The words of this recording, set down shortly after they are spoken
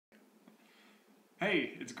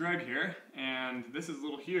Hey, it's Greg here, and this is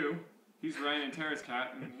little Hugh. He's Ryan and Tara's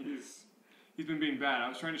cat, and he's been being bad. I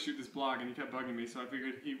was trying to shoot this blog, and he kept bugging me, so I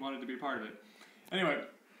figured he wanted to be a part of it. Anyway,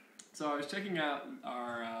 so I was checking out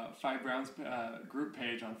our Five Browns group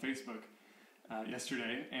page on Facebook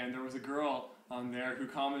yesterday, and there was a girl on there who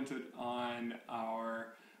commented on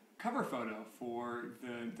our cover photo for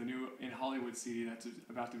the new In Hollywood CD that's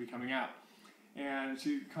about to be coming out. And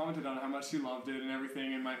she commented on how much she loved it and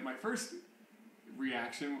everything, and my first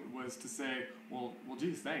reaction was to say, well,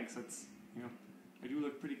 geez, thanks. That's, I do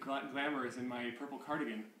look pretty glamorous in my purple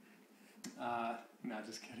cardigan. No,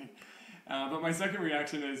 just kidding. But my second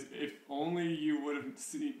reaction is, if only you would have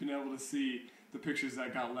been able to see the pictures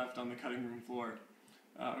that got left on the cutting room floor.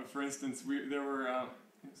 For instance, there were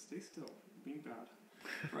stay still, being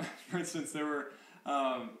bad. For instance, there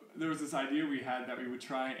was this idea we had that we would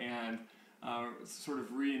try and sort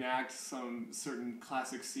of reenact some certain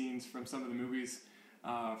classic scenes from some of the movies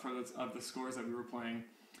of the scores that we were playing.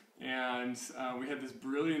 And we had this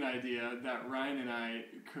brilliant idea that Ryan and I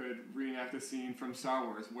could reenact a scene from Star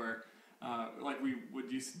Wars where, like we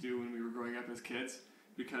would used to do when we were growing up as kids,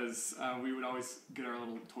 because we would always get our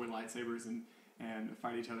little toy lightsabers and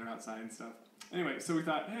fight each other outside and stuff. Anyway, so we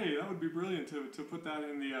thought, hey, that would be brilliant to put that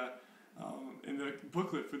in the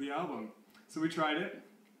booklet for the album. So we tried it.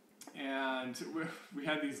 And we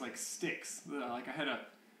had these like sticks. Like I had a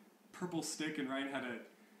purple stick and Ryan had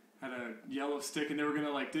a yellow stick, and they were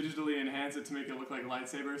gonna like digitally enhance it to make it look like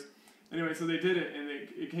lightsabers. Anyway, so they did it, and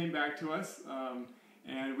it came back to us,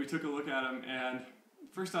 and we took a look at them. And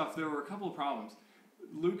first off, there were a couple of problems.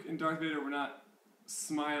 Luke and Darth Vader were not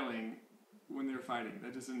smiling when they were fighting.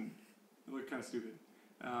 That just didn't. It looked kind of stupid.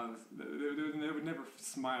 They would never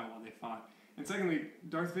smile while they fought. And secondly,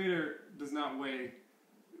 Darth Vader does not weigh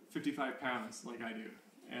 55 pounds like I do,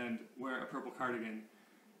 and wear a purple cardigan.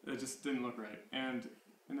 It just didn't look right. And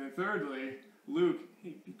then thirdly, Luke,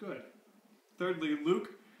 hey, be good. Thirdly, Luke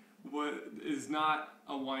is not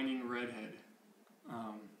a whining redhead,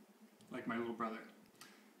 like my little brother.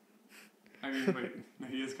 I mean, wait, no,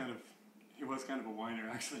 he was kind of a whiner,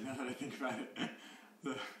 actually, now that I think about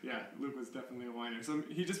it. Luke was definitely a whiner. So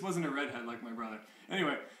he just wasn't a redhead like my brother.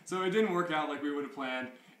 Anyway, so it didn't work out like we would have planned.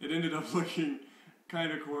 It ended up looking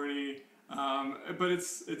kind of corny, but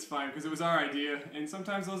it's fine because it was our idea, and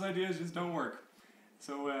sometimes those ideas just don't work.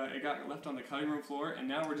 So it got left on the cutting room floor, and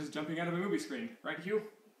now we're just jumping out of a movie screen. Right, Hugh?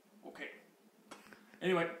 Okay.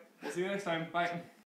 Anyway, we'll see you next time. Bye.